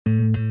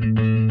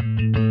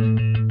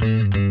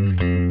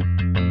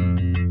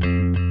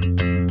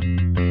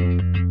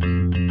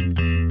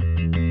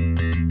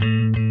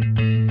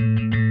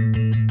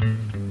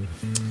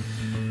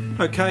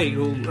Okay,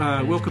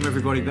 well, welcome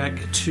everybody back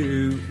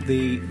to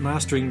the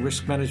Mastering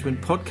Risk Management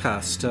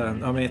podcast.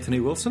 I'm Anthony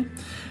Wilson,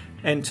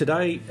 and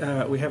today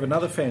we have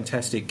another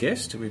fantastic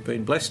guest. We've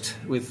been blessed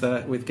with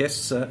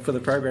guests for the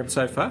program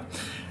so far,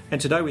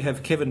 and today we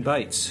have Kevin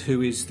Bates,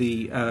 who is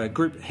the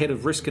Group Head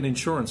of Risk and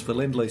Insurance for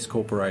Lendlease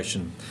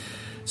Corporation.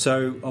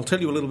 So I'll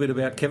tell you a little bit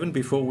about Kevin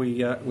before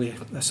we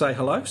say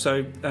hello.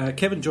 So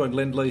Kevin joined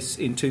Lendlease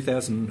in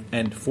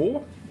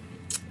 2004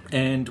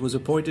 and was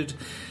appointed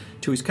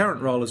to his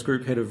current role as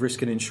Group Head of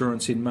Risk and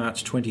Insurance in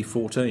March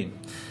 2014.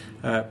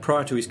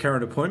 Prior to his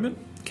current appointment,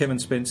 Kevin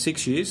spent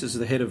 6 years as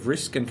the Head of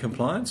Risk and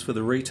Compliance for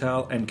the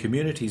Retail and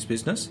Communities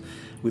business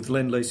with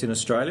Lendlease in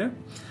Australia,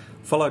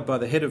 followed by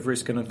the Head of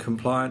Risk and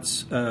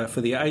Compliance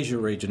for the Asia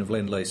region of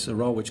Lendlease, a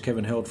role which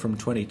Kevin held from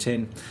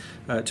 2010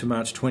 to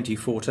March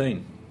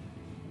 2014.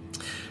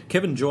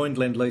 Kevin joined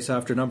Lendlease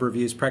after a number of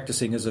years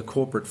practicing as a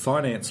corporate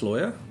finance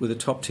lawyer with a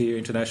top-tier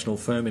international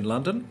firm in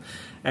London,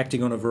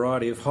 acting on a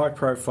variety of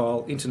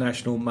high-profile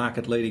international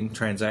market-leading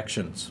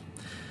transactions.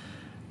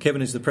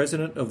 Kevin is the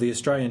president of the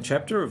Australian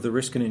chapter of the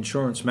Risk and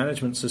Insurance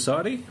Management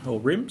Society, or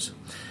RIMS,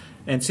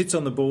 and sits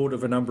on the board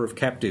of a number of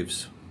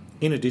captives.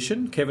 In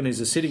addition, Kevin is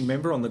a sitting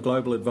member on the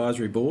Global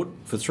Advisory Board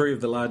for three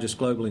of the largest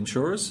global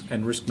insurers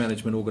and risk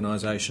management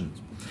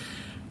organisations.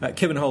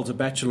 Kevin holds a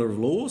Bachelor of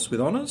Laws with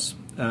honours,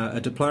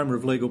 a Diploma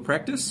of Legal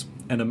Practice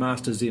and a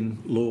Masters in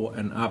Law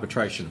and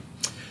Arbitration.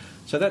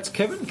 So that's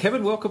Kevin.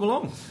 Kevin, welcome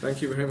along.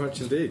 Thank you very much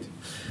indeed.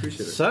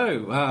 Appreciate it.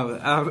 So,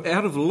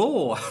 out of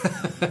law.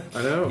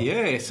 I know.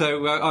 Yeah,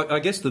 so I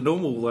guess the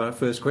normal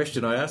first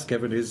question I ask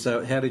Kevin is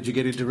how did you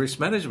get into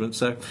risk management?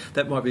 So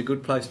that might be a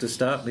good place to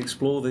start and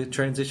explore the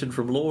transition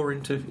from law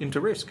into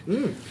risk.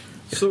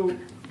 So,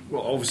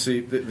 well, obviously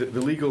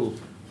the legal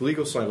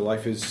side of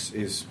life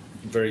is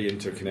very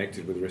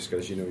interconnected with risk,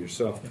 as you know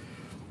yourself.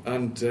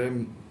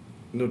 And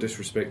no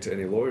disrespect to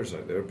any lawyers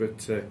out there,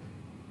 but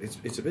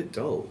it's a bit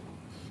dull.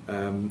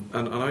 And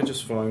I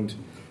just found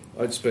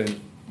I'd spent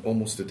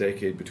almost a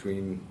decade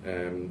between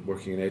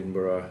working in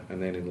Edinburgh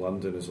and then in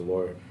London as a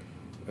lawyer,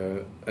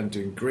 and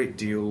doing great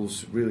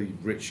deals, really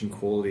rich in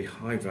quality,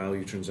 high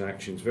value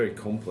transactions, very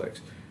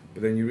complex.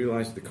 But then you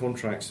realise the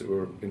contracts that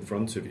were in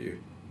front of you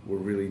were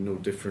really no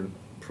different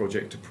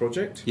project to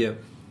project. Yeah.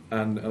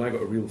 And I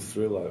got a real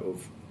thrill out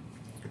of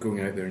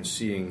going out there and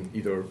seeing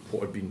either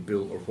what had been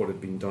built or what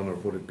had been done or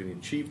what had been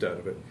achieved out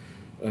of it.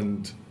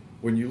 And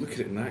when you look at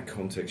it in that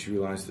context, you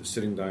realise that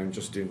sitting down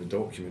just doing the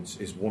documents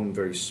is one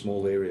very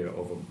small area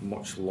of a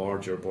much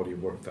larger body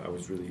of work that I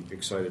was really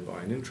excited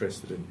by and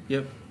interested in.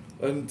 Yep.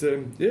 And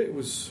it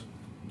was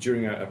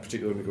during a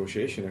particular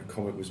negotiation, a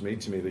comment was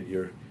made to me that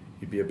you'd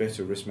be a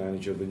better risk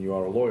manager than you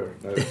are a lawyer.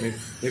 Now,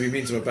 maybe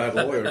means I'm a bad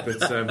lawyer,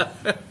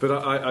 but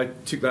I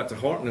took that to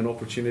heart, and an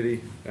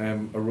opportunity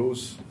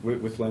arose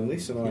with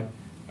Lendlease, and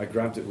I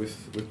grabbed it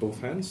with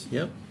both hands.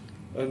 Yep.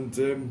 And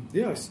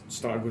I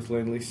started with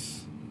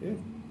Lendlease,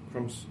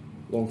 from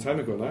a long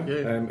time ago now,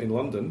 in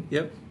London.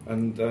 Yep.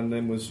 And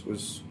then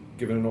was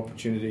given an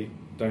opportunity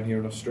down here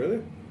in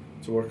Australia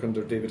to work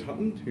under David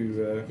Hutton,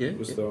 who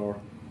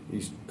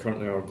he's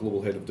currently our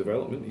global head of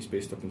development. He's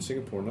based up in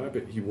Singapore now,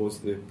 but he was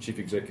the chief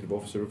executive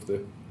officer of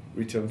the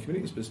retail and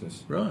communities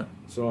business. Right.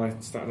 So I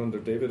started under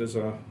David as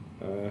a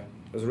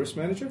risk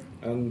manager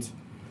and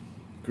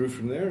grew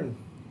from there. And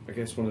I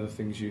guess one of the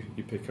things you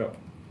pick up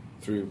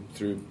through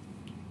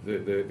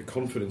the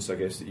confidence, I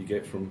guess, that you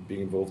get from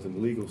being involved in the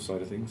legal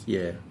side of things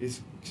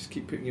is just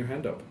keep putting your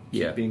hand up,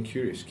 keep being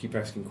curious, keep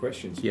asking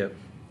questions.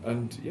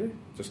 And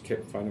just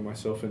kept finding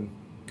myself in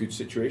good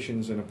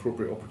situations and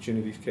appropriate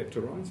opportunities kept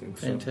arising.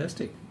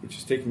 Fantastic. Which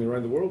has taken me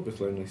around the world with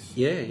Lendlease.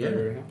 Very,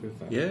 very happy with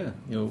that. Yeah.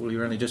 Well,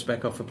 you're only just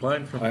back off a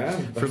plane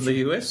from the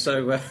US,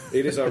 so...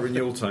 it is our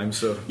renewal time,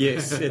 so...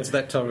 Yes, it's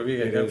that time of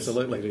year,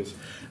 absolutely. It is.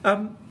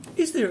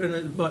 Is there, and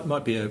it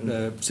might be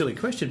a silly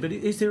question, but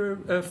is there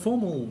a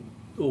formal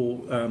or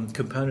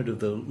component of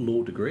the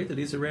law degree that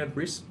is around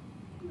risk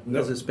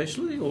as a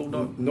specialty, or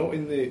not? Not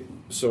in the...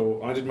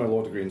 So I did my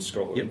law degree in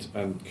Scotland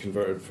and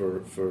converted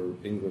for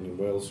England and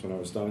Wales when I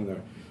was down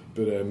there.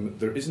 But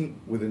there isn't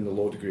within the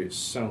law degree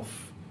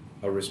itself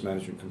a risk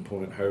management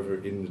component. However,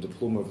 in the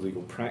Diploma of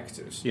Legal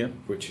Practice,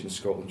 which in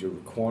Scotland you're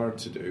required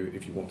to do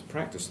if you want to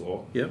practice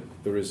law,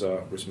 there is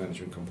a risk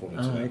management component.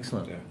 Oh,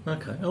 excellent. Yeah.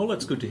 Okay. Oh,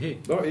 that's good to hear.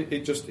 No, it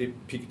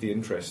piqued the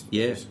interest.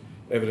 Yeah.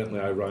 Evidently,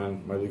 I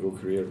ran my legal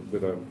career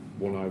with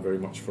one eye very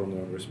much firmly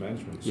on risk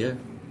management. So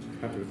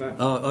happy with that.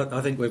 Oh,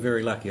 I think we're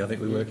very lucky. I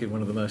think we work in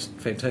one of the most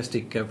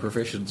fantastic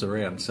professions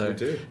around. So, we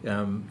do.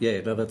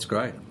 That's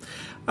great.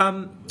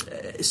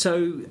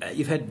 So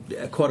you've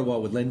had quite a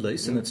while with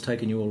Lendlease, and it's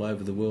taken you all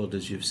over the world,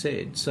 as you've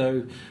said.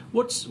 So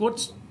what's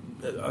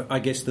I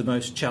guess the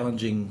most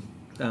challenging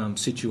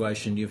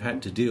situation you've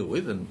had to deal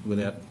with, and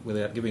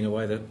without giving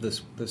away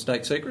the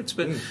state secrets,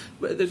 but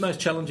the most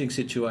challenging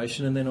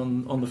situation, and then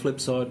on the flip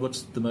side,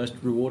 what's the most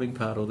rewarding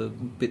part or the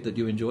bit that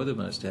you enjoy the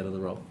most out of the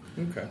role?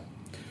 Okay.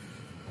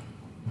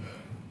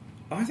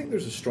 I think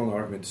there's a strong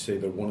argument to say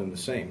they're one and the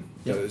same.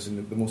 Yep. That is,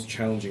 the most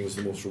challenging is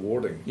the most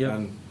rewarding.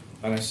 Yep.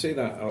 And I say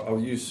that, I'll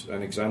use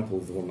an example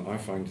of the one that I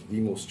find the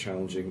most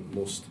challenging,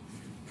 most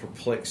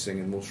perplexing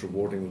and most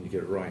rewarding when you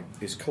get it right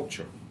is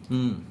culture.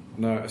 Mm.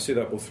 Now, I say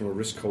that both from a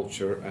risk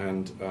culture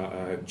and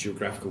a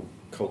geographical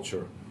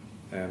culture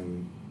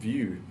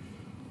view.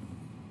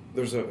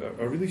 There's a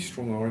really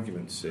strong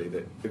argument to say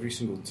that every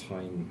single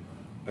time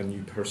a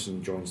new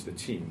person joins the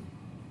team,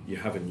 you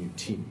have a new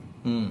team.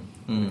 Mm.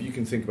 And if you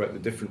can think about the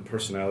different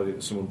personality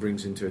that someone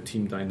brings into a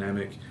team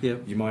dynamic,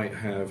 Yep. you might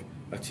have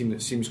a team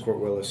that seems quite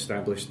well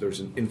established. There's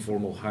an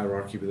informal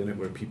hierarchy within it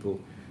where people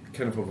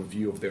kind of have a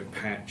view of their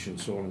patch and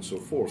so on and so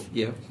forth.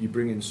 Yep. You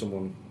bring in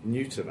someone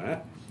new to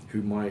that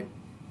who might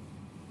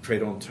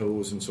tread on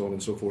toes and so on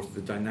and so forth.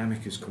 The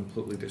dynamic is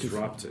completely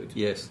disrupted.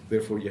 Yes.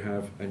 Therefore, you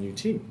have a new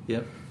team.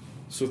 Yep.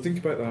 So think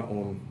about that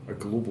on a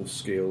global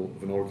scale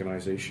of an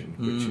organisation,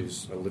 which Mm.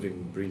 is a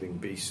living, breathing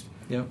beast.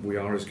 Yep. We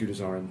are as good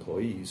as our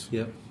employees.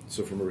 Yep.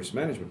 So from a risk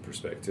management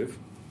perspective,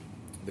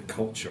 the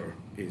culture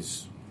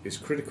is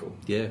critical.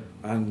 Yeah.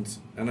 And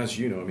as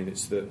you know, I mean,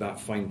 it's that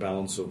fine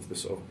balance of the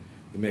sort of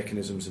the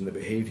mechanisms and the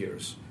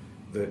behaviours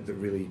that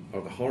really are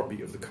the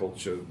heartbeat of the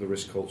culture, the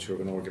risk culture of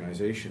an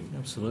organisation.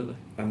 Absolutely.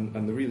 And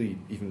the really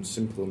even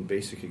simple and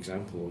basic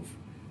example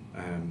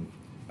of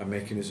a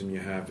mechanism you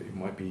have, it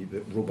might be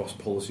the robust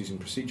policies and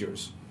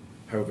procedures.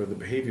 However, the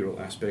behavioural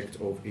aspect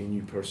of a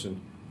new person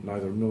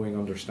neither knowing,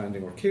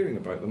 understanding or caring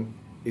about them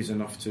is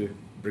enough to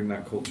bring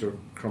that culture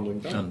crumbling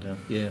down.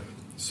 Yeah.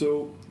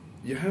 So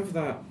you have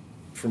that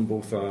from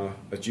both a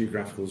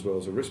geographical as well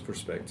as a risk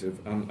perspective,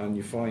 and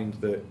you find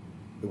that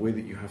the way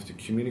that you have to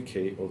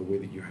communicate or the way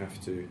that you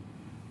have to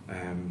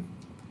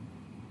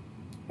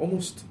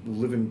almost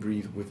live and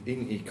breathe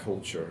within a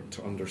culture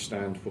to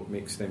understand what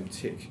makes them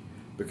tick,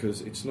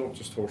 because it's not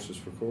just horses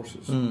for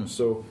courses. Mm.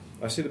 So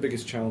I see the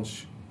biggest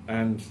challenge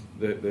and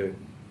the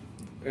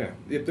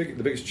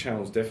biggest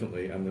challenge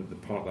definitely, and the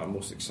part that I'm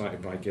most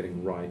excited by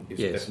getting right is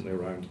Yes. definitely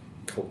around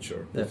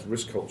culture, Yeah. both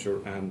risk culture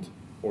and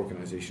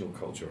organisational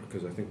culture,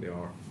 because I think they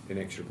are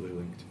inexorably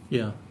linked.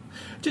 Yeah.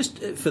 Just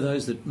for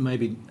those that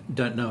maybe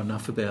don't know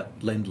enough about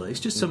Lend-Lease,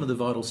 just some of the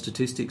vital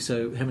statistics.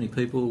 So how many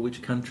people,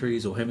 which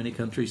countries, or how many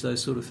countries,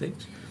 those sort of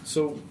things?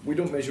 So we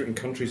don't measure it in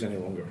countries any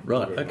longer.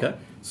 Right, believe it or okay. not.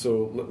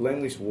 So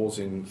Lend-Lease was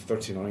in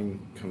 39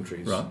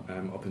 countries Right.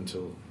 up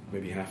until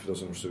maybe half a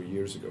dozen or so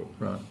years ago.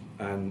 Right.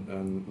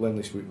 And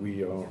Lend-Lease,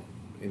 we are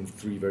in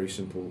three very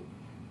simple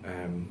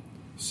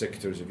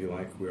sectors, if you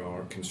like. We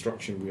are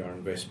construction, we are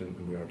investment,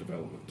 and we are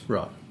development.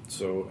 Right.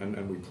 So,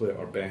 and we play at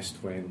our best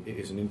when it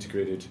is an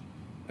integrated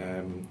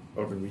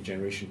urban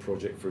regeneration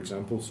project, for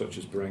example, such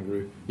as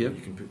Barangaroo. Yep.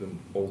 You can put them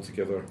all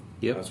together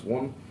Yep. as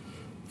one.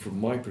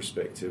 From my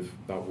perspective,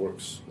 that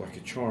works like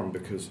a charm,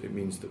 because it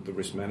means that the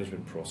risk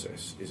management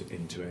process is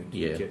end-to-end.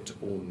 Yeah. You get to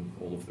own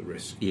all of the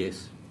risk.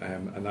 Yes.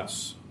 And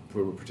that's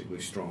where we're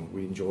particularly strong.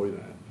 We enjoy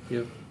that.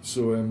 Yep.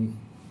 So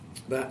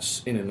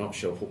that's, in a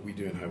nutshell, what we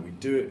do and how we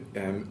do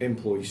it.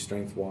 Employee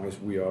strength-wise,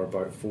 we are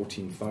about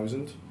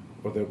 14,000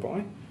 or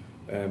thereby.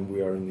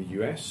 We are in the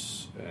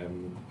US,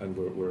 and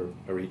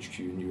our HQ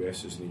in the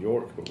US is New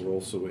York, but we're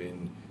also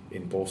in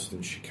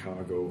Boston,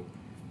 Chicago,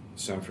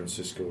 San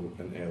Francisco,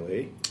 and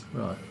LA.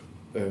 Right.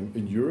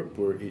 In Europe,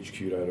 we're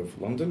HQ'd out of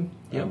London,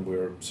 Yep. and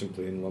we're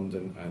simply in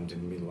London and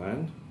in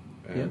Milan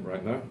Yep.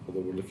 right now, although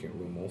we're looking at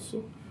Rome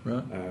also.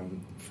 Right.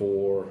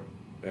 For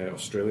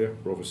Australia,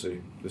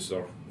 this is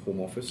our home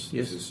office,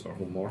 Yes. this is our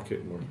home market,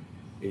 and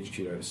we're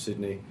HQ'd out of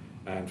Sydney.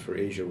 And for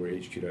Asia, we're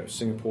HQ'd out of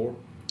Singapore,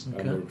 Okay.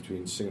 and we're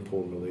between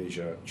Singapore,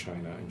 Malaysia,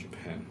 China, and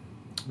Japan.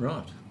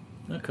 Right.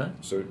 Okay.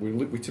 So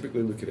we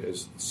typically look at it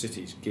as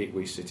cities,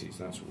 gateway cities.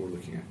 That's what we're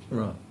looking at.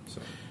 Right.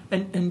 So.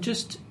 And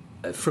just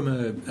from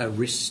a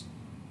risk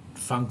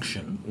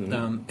function,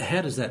 Mhm.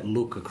 how does that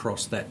look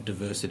across that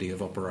diversity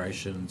of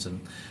operations and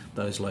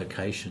those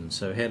locations?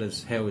 So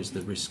how is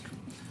the risk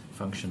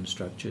function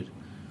structured?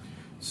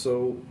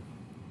 So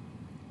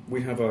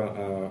we have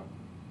a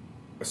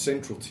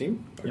central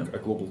team, Yep. a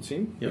global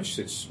team, Yep. which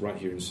sits right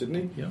here in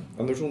Sydney, Yep.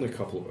 and there's only a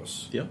couple of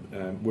us. Yep.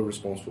 We're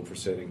responsible for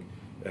setting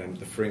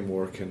the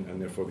framework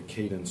and therefore the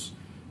cadence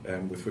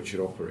with which it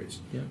operates.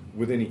 Yep.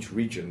 Within each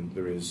region,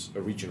 there is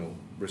a regional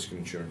risk and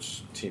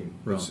insurance team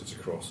Right. that sits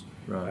across.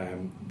 Right.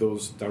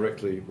 Those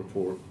directly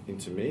report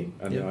into me,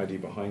 and Yep. the idea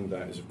behind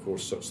that is, of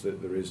course, such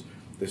that there is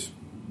this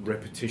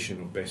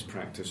repetition of best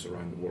practice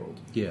around the world.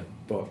 Yeah.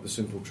 But the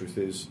simple truth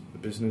is, the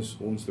business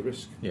owns the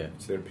risk. Yeah.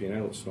 It's their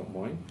P&L, it's not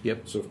mine.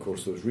 Yep. So, of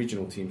course, those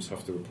regional teams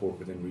have to report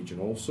within region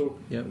also,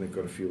 Yep. and they've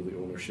got to feel the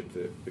ownership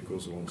that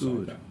goes alongside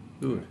Good. that.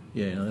 Good.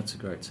 Yeah, no, that's a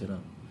great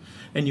setup.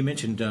 And you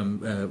mentioned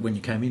when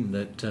you came in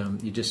that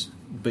you just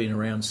been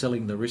around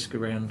selling the risk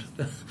around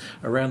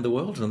around the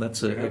world, and that's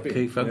Very a happy,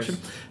 key function.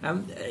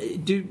 yes.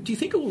 Do you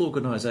think all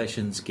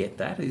organisations get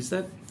that? Is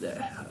that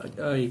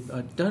I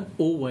don't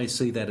always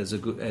see that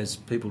as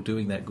people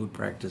doing that good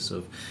practice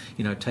of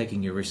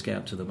taking your risk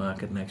out to the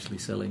market and actually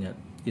selling it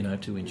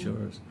to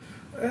insurers.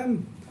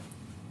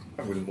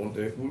 We wouldn't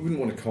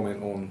want to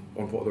comment on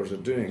what others are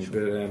doing,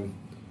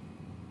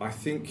 but I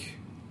think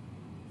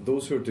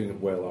those who are doing it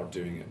well are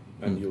doing it,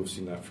 and you'll have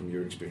seen that from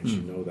your experience.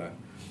 You know that,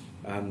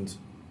 and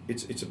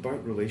it's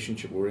about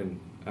relationship we're in,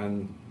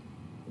 and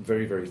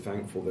very, very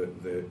thankful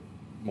that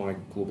my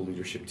global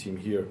leadership team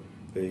here,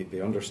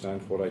 they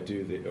understand what I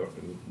do,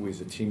 and we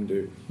as a team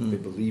do, they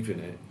believe in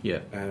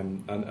it,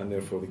 and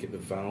therefore they get the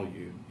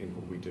value in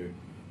what we do.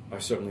 I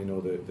certainly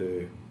know that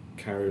the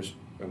carriers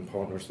and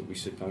partners that we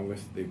sit down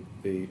with,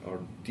 they are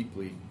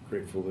deeply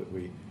grateful that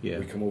we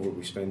come over,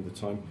 we spend the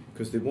time,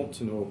 because they want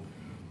to know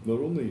not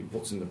only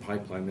what's in the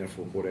pipeline,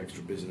 therefore what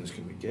extra business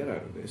can we get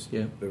out of this,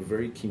 they're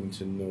very keen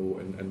to know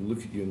and look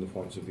at you in the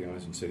points of the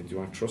eyes and say,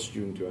 do I trust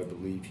you and do I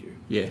believe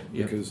you?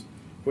 Because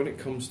when it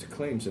comes to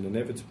claims, and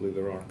inevitably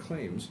there are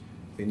claims,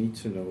 they need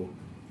to know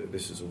that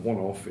this is a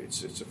one-off,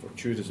 it's a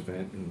fortuitous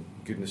event, and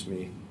goodness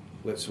me,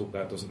 let's hope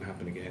that doesn't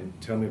happen again.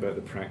 Tell me about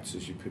the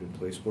practices you put in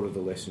place, what are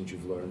the lessons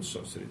you've learned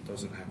such that it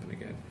doesn't happen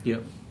again.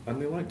 And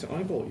they like to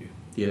eyeball you.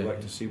 They like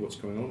to see what's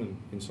going on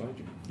inside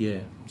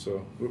you.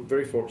 So we're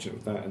very fortunate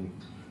with that, and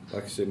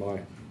like I say,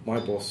 my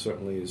boss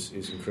certainly is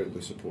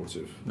incredibly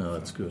supportive. No,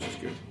 that's good. Which is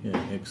good.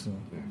 Yeah,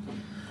 excellent.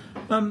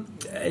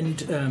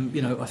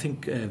 I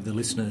think the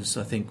listeners,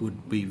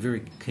 would be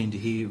very keen to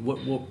hear what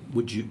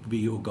would be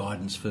your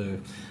guidance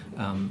for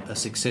a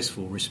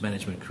successful risk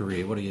management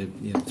career? What are your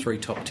 3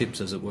 top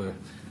tips, as it were?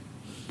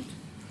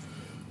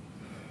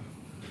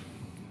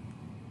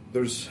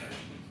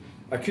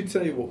 I could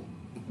tell you what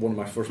one of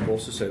my first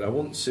bosses said. I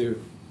won't say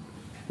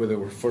whether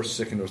we're first,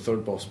 second, or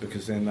third boss,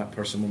 because then that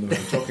person will know what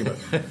I'm talking about.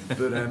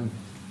 But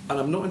and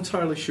I'm not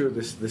entirely sure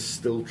this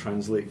still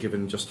translates,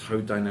 given just how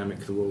dynamic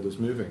the world is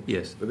moving.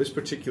 Yes. But this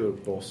particular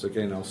boss,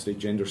 again, I'll stay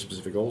gender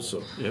specific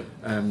also,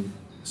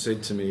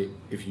 said to me,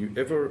 if you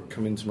ever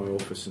come into my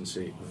office and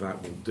say,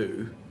 that will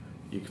do,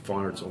 you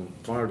fired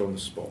on the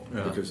spot,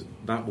 because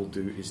that will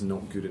do is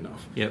not good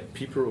enough.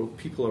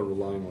 People are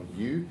relying on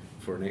you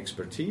for an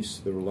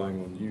expertise. They're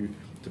relying on you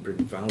to bring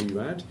value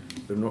add.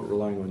 They're not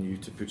relying on you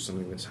to put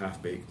something that's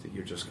half-baked that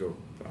you just go,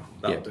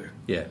 that'll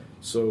do.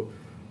 So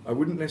I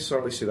wouldn't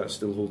necessarily say that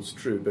still holds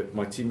true, but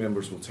my team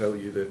members will tell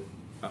you that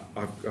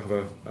I have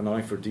an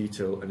eye for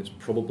detail, and it's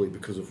probably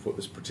because of what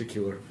this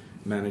particular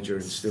manager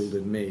instilled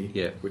in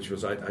me, which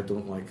was I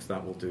don't like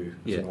that will do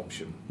as an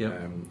option.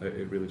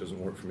 It really doesn't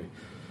work for me.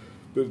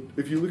 But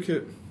if you look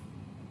at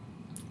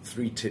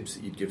 3 tips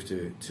that you'd give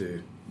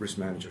to risk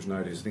managers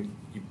nowadays, I think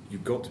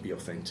you've got to be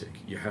authentic.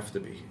 You have to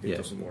be. It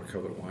doesn't work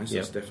otherwise.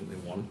 That's definitely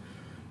one.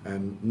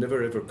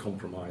 Never ever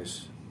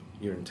compromise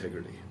your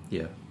integrity.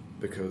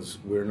 Because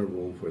we're in a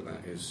role where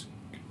that is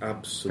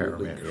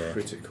absolutely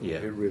critical.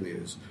 It really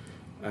is.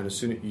 And as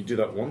soon as you do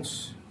that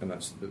once, and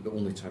that's the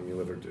only time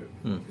you'll ever do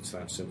it. It's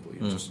that simple.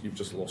 You've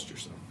just lost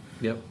yourself.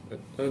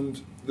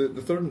 And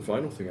the third and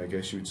final thing, I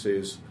guess you would say,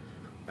 is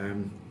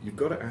you've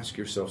got to ask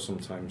yourself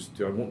sometimes,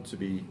 do I want to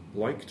be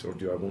liked or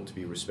do I want to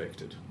be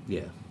respected?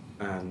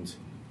 And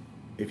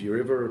if you're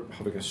ever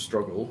having a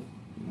struggle,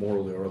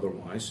 morally or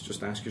otherwise,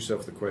 just ask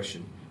yourself the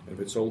question, if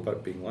it's all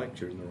about being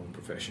liked, you're in the wrong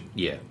profession.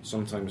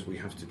 Sometimes we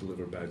have to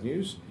deliver bad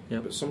news,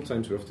 but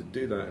sometimes we have to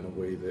do that in a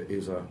way that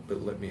is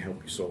but let me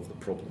help you solve the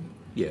problem.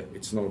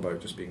 It's not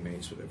about just being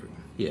mates with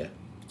everyone.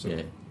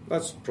 So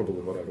that's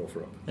probably what I'd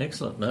offer up.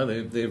 Excellent. No,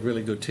 they're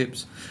really good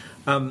tips.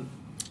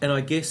 And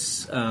I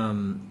guess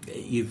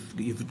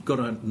you've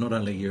got not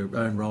only your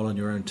own role and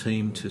your own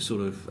team to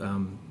sort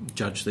of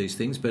judge these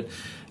things, but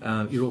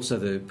you're also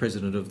the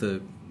president of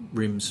the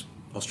RIMS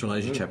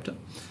Australasia chapter.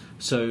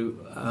 So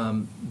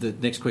the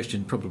next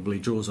question probably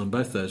draws on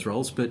both those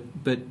roles, but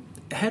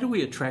how do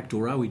we attract,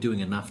 or are we doing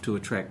enough to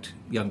attract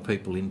young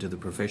people into the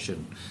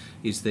profession?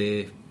 Is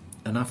there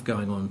enough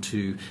going on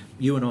to,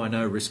 you and I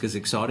know risk is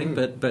exciting,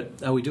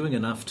 but are we doing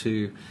enough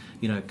to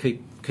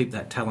keep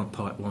that talent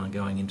pipeline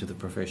going into the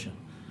profession?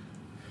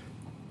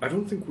 I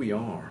don't think we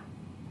are,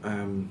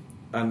 and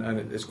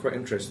it's quite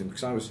interesting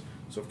because I was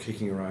sort of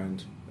kicking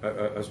around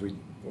as we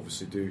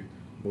obviously do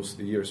most of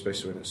the year,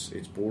 especially when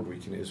it's board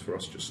week, and it is for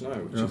us just now,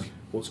 which is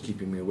what's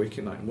keeping me awake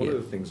at night. And one of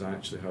the things I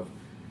actually have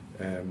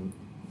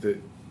that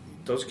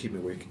does keep me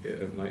awake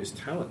at night is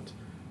talent,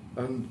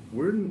 and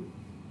we're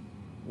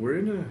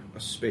in a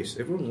space.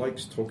 Everyone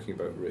likes talking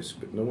about risk,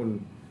 but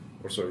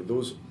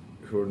those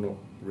who are not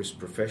risk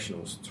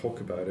professionals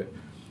talk about it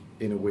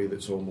in a way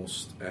that's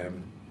almost.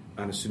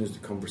 And as soon as the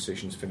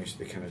conversation's finished,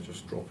 they kind of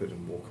just drop it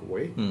and walk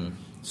away.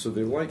 So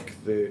they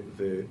like the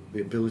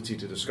ability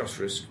to discuss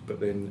risk,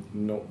 but then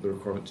not the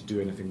requirement to do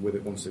anything with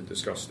it once they've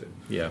discussed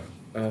it.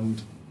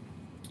 And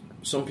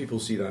some people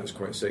see that as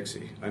quite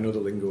sexy. I know the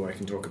lingo, I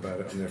can talk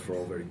about it, and therefore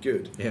all very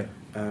good.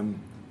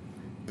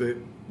 But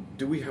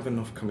do we have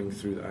enough coming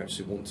through that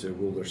actually want to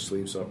roll their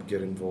sleeves up,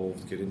 get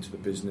involved, get into the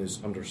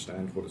business,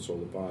 understand what it's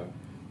all about?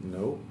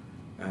 No.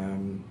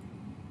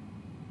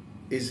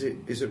 Is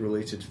it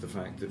related to the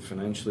fact that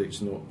financially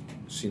it's not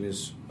seen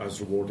as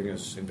rewarding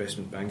as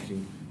investment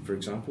banking, for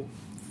example?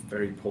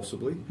 Very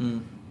possibly.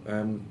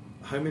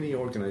 How many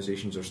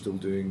organisations are still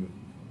doing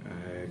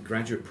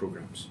graduate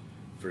programs,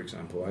 for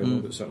example? I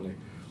know that certainly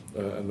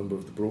a number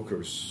of the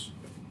brokers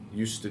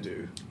used to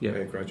do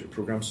graduate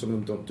programs. Some of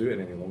them don't do it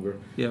any longer.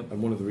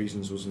 And one of the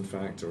reasons was, in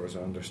fact, or as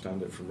I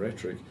understand it from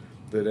rhetoric,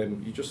 that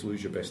you just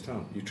lose your best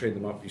talent. You train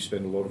them up, you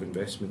spend a lot of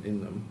investment in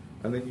them,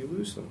 and then you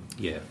lose them.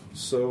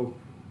 So...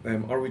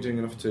 are we doing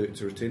enough to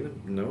retain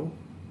them? No.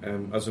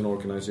 as an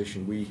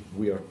organisation,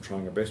 we are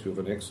trying our best. We have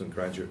an excellent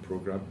graduate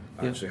programme.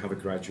 I actually have a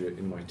graduate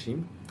in my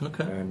team.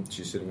 Okay.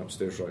 She's sitting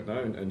upstairs right now,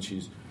 and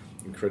she's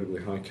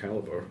incredibly high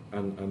calibre.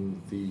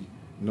 And the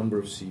number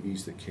of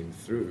CVs that came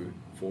through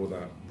for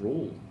that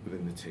role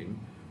within the team,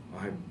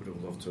 I would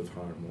have loved to have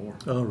hired more.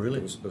 Oh, really?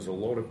 There's a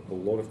lot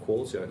of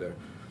quality out there.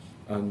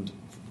 And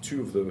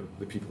two of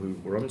the people who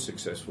were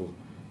unsuccessful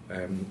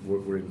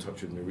were in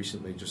touch with me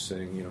recently, just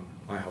saying,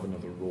 I have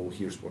another role.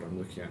 Here's what I'm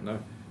looking at now.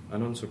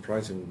 And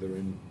unsurprisingly,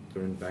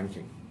 they're in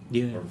banking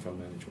or in fund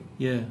management.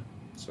 Yeah.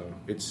 So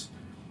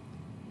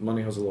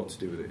money has a lot to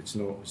do with it. It's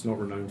not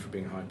renowned for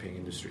being a high-paying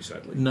industry,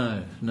 sadly.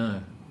 No.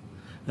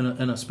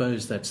 And I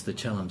suppose that's the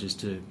challenge, is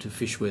to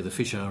fish where the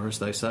fish are, as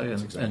they say,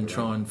 and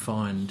try and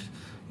find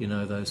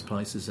those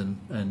places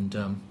and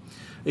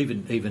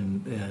even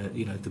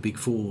the Big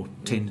Four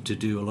tend to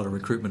do a lot of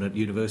recruitment at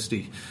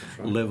university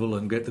level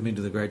and get them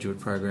into the graduate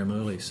program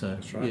early. So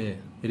yeah,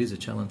 it is a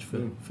challenge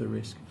for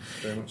risk.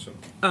 Very much so.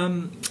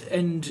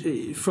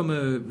 And from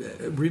a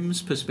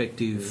RIMS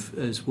perspective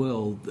as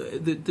well,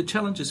 the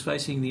challenges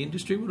facing the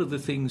industry. What are the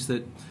things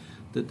that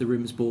the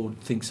RIMS board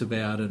thinks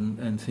about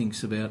and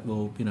thinks about?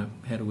 Well,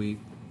 how do we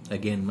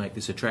again make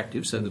this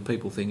attractive? So the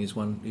people thing is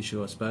one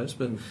issue, I suppose,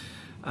 but.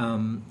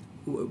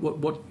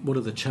 What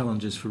are the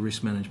challenges for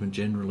risk management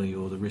generally,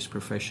 or the risk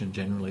profession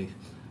generally,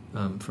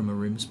 from a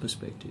RIMS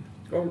perspective?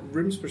 Well,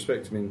 RIMS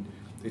perspective,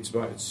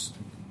 it's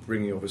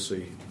bringing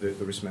obviously the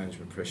risk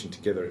management profession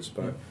together. It's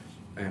about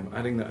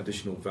adding that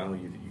additional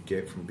value that you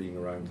get from being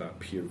around that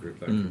peer group,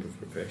 that group of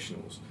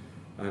professionals.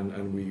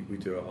 And we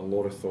do a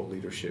lot of thought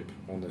leadership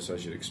on this,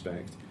 as you'd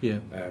expect. Yeah.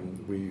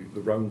 The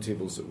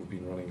roundtables that we've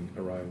been running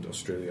around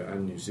Australia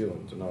and New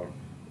Zealand,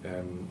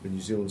 and the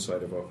New Zealand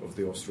side of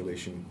the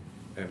Australasian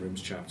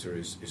RIMS chapter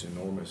is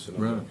enormous, and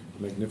a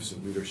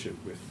magnificent leadership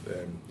with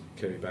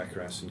Kerry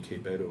Baccaras and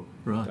Kate Beddoe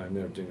down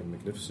there doing a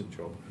magnificent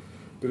job.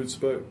 But it's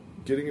about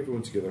getting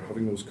everyone together,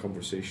 having those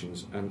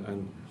conversations,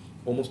 and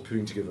almost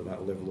putting together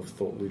that level of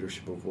thought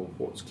leadership of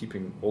what's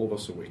keeping all of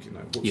us awake at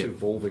night, what's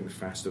evolving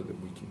faster than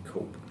we can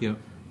cope. Yeah.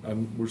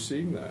 And we're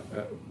seeing that,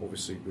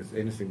 obviously, with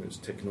anything that's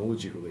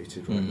technology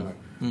related right now.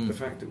 The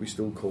fact that we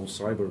still call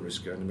cyber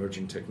risk an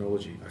emerging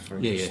technology, I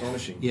find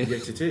astonishing. Yeah.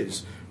 Yet it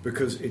is,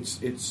 because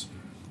it's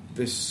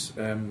this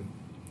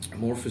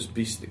amorphous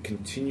beast that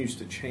continues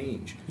to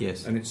change.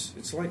 Yes. And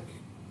it's like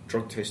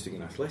drug testing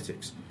in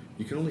athletics.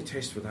 You can only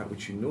test for that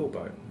which you know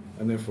about,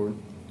 and therefore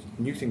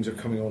new things are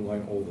coming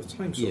online all the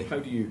time. So how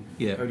do you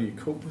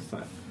cope with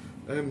that?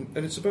 And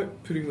it's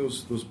about putting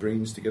those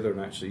brains together and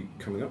actually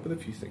coming up with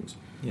a few things.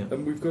 Yeah.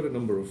 And we've got a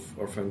number of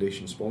our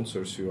foundation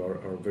sponsors who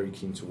are very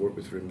keen to work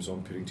with RIMS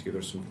on putting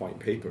together some white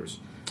papers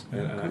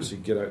and actually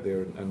get out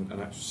there and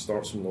actually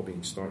start some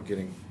lobbying, start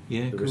getting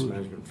the risk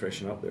management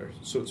profession up there.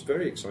 So it's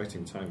very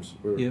exciting times.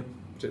 We're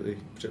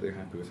particularly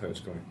happy with how it's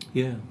going.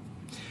 Yeah.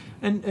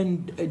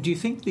 And do you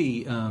think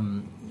the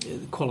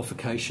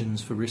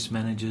qualifications for risk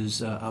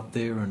managers are up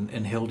there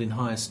and held in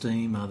high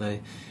esteem?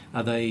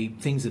 Are they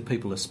things that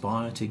people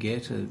aspire to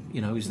get?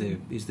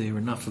 Is there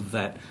enough of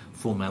that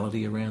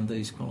formality around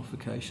these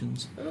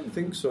qualifications? I don't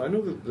think so. I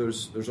know that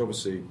there's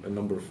obviously a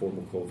number of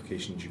formal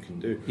qualifications you can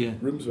do. Yeah.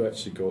 RIMS have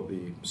actually got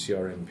the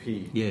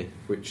CRMP,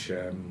 which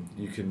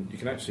you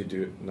can actually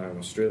do it now in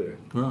Australia.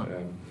 Right.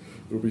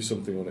 There'll be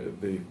something on it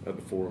at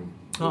the forum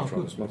later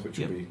on this month, which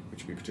will be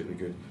particularly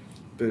good.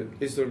 But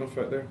is there enough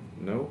out there?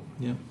 No.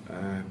 Yeah.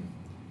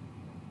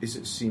 Is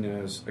it seen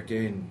as,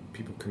 again,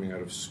 people coming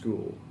out of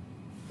school?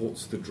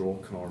 What's the draw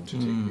card to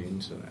take me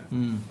into that?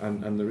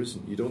 And there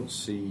isn't. You don't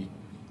see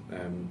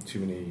too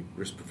many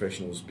risk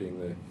professionals being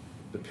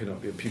the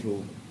pin-up.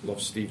 People love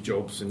Steve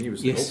Jobs, and he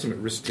was the ultimate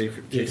risk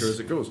taker as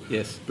it goes.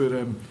 Yes.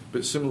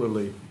 But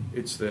similarly,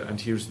 it's and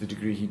here's the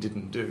degree he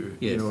didn't do.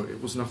 Yes.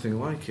 It was nothing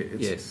like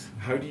it. It's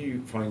how do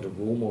you find a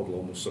role model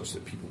almost such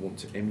that people want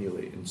to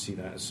emulate and see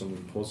that as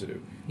something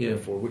positive? Yeah.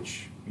 Therefore,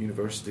 which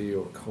university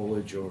or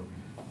college, or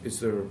is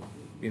there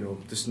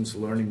distance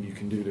learning you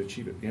can do to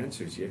achieve it? The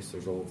answer is yes,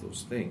 there's all of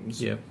those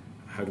things. Yeah.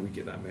 How do we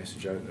get that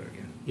message out there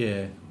again?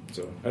 Yeah.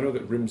 So I know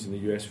that RIMS in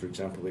the US, for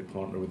example, they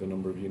partner with a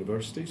number of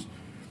universities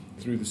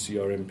through the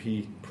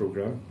CRMP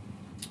program.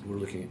 We're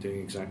looking at doing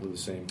exactly the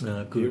same.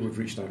 Good. Here we've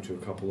reached out to a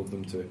couple of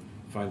them to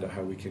find out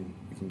how we can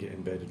get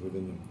embedded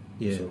within them.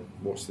 Yeah. So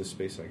watch this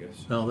space, I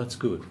guess. Oh, that's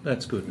good.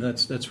 That's good.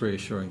 That's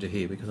reassuring to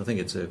hear, because I think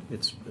it's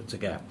a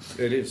gap.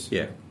 It is.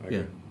 Yeah. I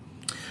agree.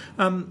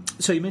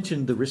 So you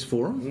mentioned the Risk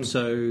Forum.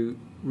 So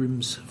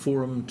RIMS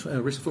Forum,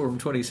 Risk Forum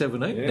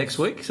 2017 next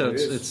week. So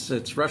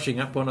it's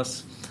rushing up on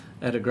us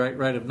at a great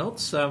rate of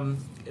knots.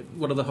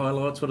 What are the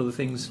highlights? What are the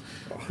things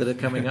that are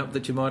coming up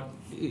that you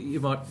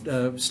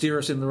might steer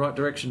us in the right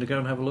direction to go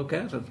and have a look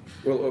at?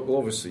 Well,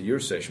 obviously your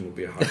session will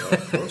be a highlight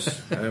for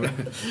us.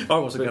 I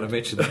wasn't going to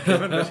mention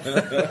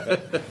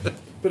that.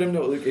 But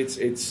no, look,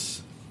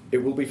 it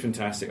will be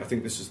fantastic. I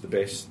think this is the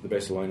best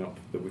lineup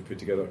that we've put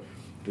together.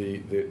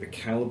 The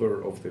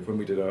calibre of when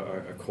we did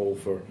a call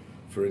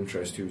for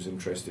interest, who was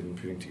interested in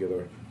putting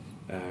together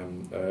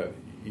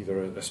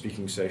either a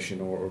speaking session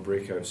or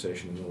breakout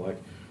session and the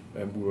like.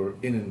 we were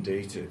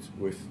inundated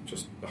with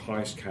just the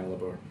highest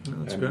calibre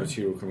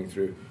material coming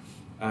through,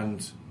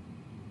 and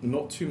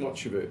not too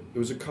much of it. There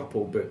was a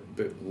couple, but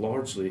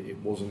largely it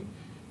wasn't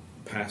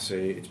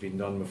passé. It's been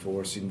done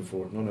before, seen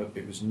before. No,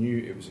 it was new.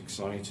 It was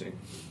exciting.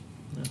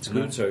 That's and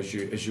good. that's how,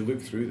 as you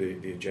look through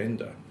the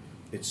agenda,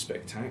 it's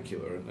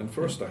spectacular. And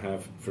first, I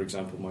have, for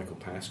example, Michael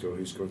Pascoe,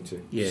 who's going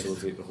to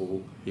facilitate the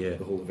whole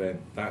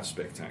event. That's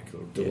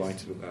spectacular.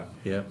 Delighted with that.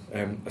 Yeah.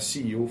 A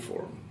CEO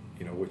forum,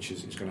 which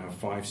is going to have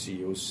 5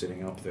 CEOs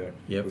sitting up there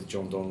with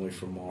John Donnelly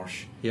from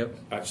Marsh,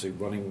 actually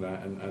running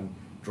that and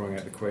drawing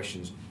out the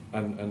questions.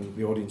 And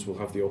the audience will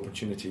have the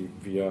opportunity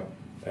via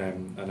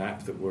an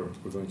app that we're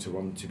going to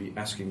run to be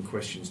asking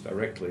questions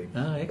directly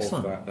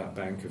of that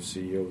bank of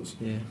CEOs.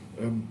 Yeah.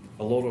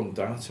 A lot on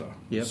data.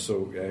 Yep.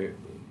 So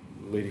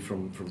lady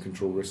from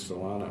Control Risks,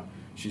 Alana,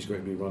 she's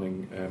going to be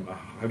running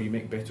how do you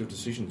make better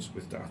decisions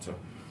with data,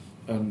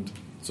 and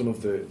some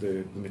of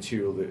the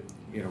material that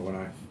when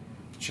I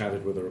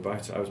chatted with her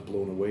about it, I was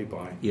blown away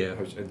by. Yeah.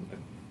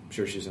 I'm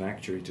sure she's an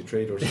actuary to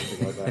trade or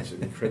something like that. She's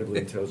an incredibly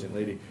intelligent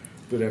lady,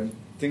 but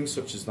things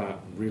such as that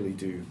really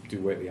do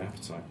whet the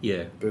appetite.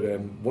 Yeah. But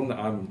one that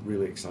I'm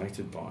really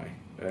excited by,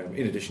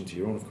 in addition to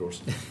your own, of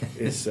course,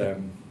 is a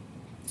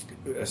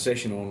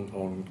session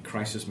on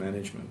crisis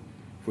management,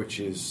 which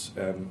is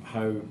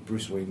how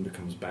Bruce Wayne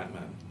becomes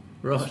Batman.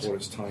 Right. That's what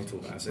it's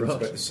titled as. Right. It's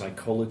about the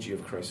psychology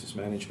of crisis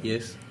management.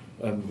 Yes.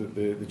 And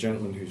the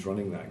gentleman who's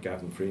running that,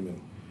 Gavin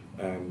Freeman,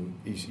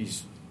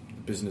 he's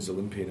business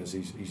Olympian, as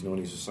he's known.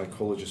 He's a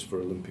psychologist for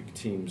Olympic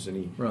teams,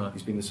 and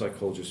he's been the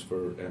psychologist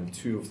for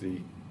 2 of the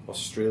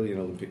Australian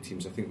Olympic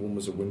teams. I think one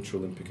was a Winter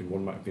Olympic and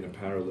one might have been a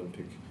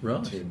Paralympic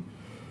team.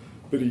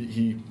 But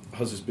he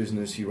has his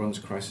business, he runs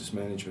crisis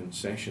management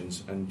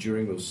sessions, and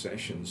during those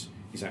sessions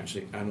he's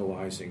actually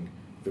analysing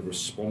the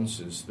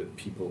responses that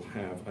people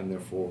have, and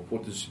therefore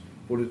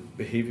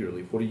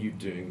behaviourally, what are you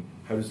doing?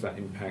 How does that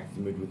impact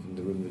the mood within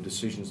the room, the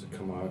decisions that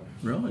come out?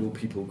 Right. Will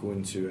people go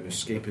into an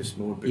escapist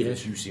mode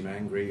because you seem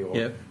angry,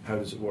 or how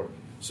does it work?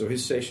 So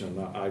his session on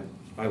that,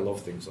 I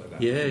love things like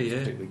that. It's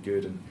particularly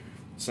good. And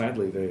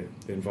sadly, the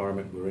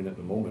environment we're in at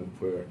the moment,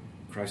 where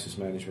crisis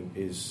management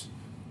is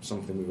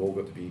something we've all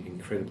got to be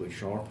incredibly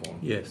sharp on,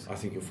 I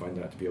think you'll find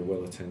that to be a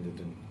well-attended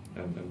and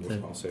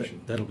worthwhile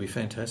session. That'll be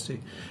fantastic.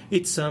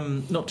 It's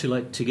not too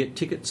late to get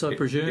tickets, I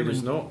presume? It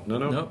is not.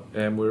 No.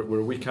 We're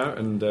a week out,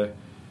 and there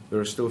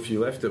are still a few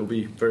left. It'll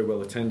be very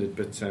well attended,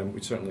 but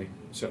we'd certainly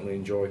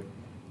enjoy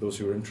those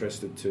who are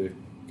interested to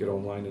get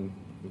online and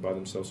buy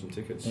themselves some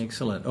tickets.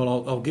 Excellent.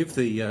 Well, I'll give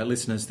the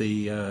listeners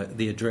the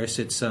address.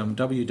 It's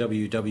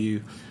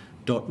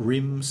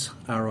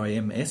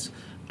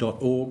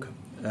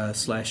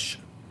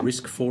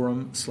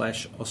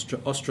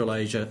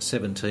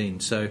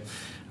www.rims.org/riskforum/Australasia17. So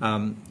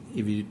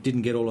if you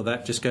didn't get all of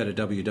that, just go to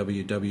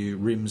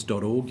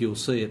www.rims.org. You'll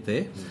see it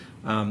there.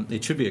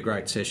 It should be a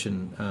great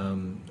session.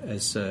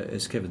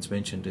 As Kevin's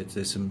mentioned,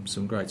 there's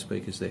some great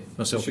speakers there,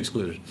 myself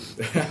excluded.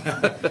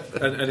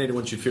 and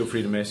anyone should feel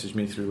free to message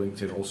me through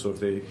LinkedIn also if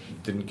they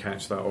didn't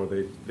catch that, or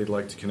they'd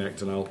like to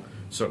connect, and I'll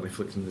certainly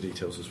flick them the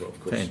details as well,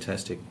 of course.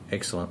 Fantastic.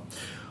 Excellent.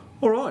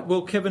 All right.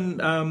 Well, Kevin,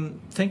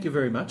 thank you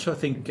very much. I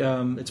think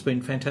it's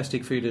been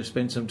fantastic for you to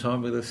spend some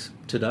time with us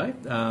today.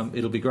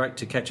 It'll be great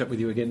to catch up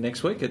with you again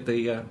next week at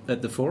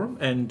the forum,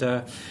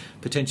 and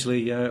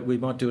potentially we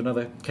might do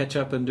another catch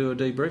up and do a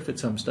debrief at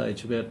some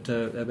stage about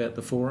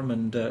the forum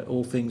and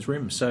all things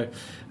RIMS. So,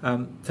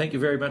 thank you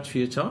very much for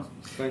your time.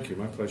 Thank you.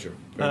 My pleasure.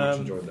 Very much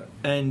enjoyed that.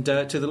 And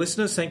to the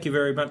listeners, thank you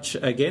very much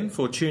again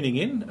for tuning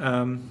in.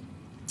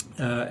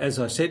 As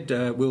I said,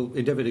 we'll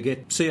endeavour to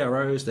get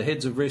CROs, the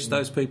heads of risk,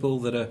 those people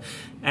that are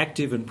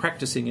active and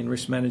practising in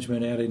risk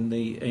management out in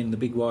the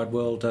big wide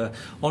world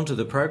onto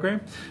the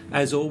program.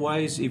 As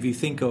always, if you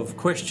think of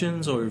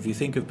questions, or if you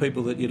think of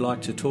people that you'd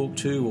like to talk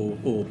to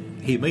or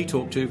hear me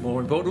talk to,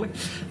 more importantly,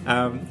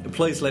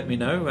 please let me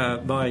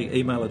know. My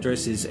email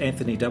address is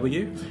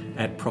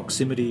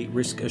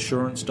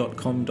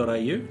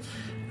anthonywat@proximityriskassurance.com.au.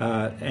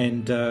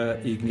 And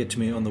you can get to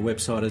me on the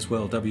website as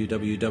well,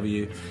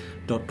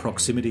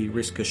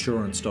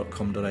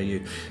 www.proximityriskassurance.com.au.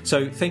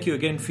 So thank you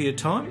again for your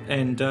time,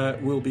 and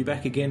we'll be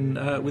back again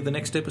with the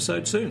next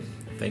episode soon.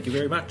 Thank you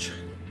very much.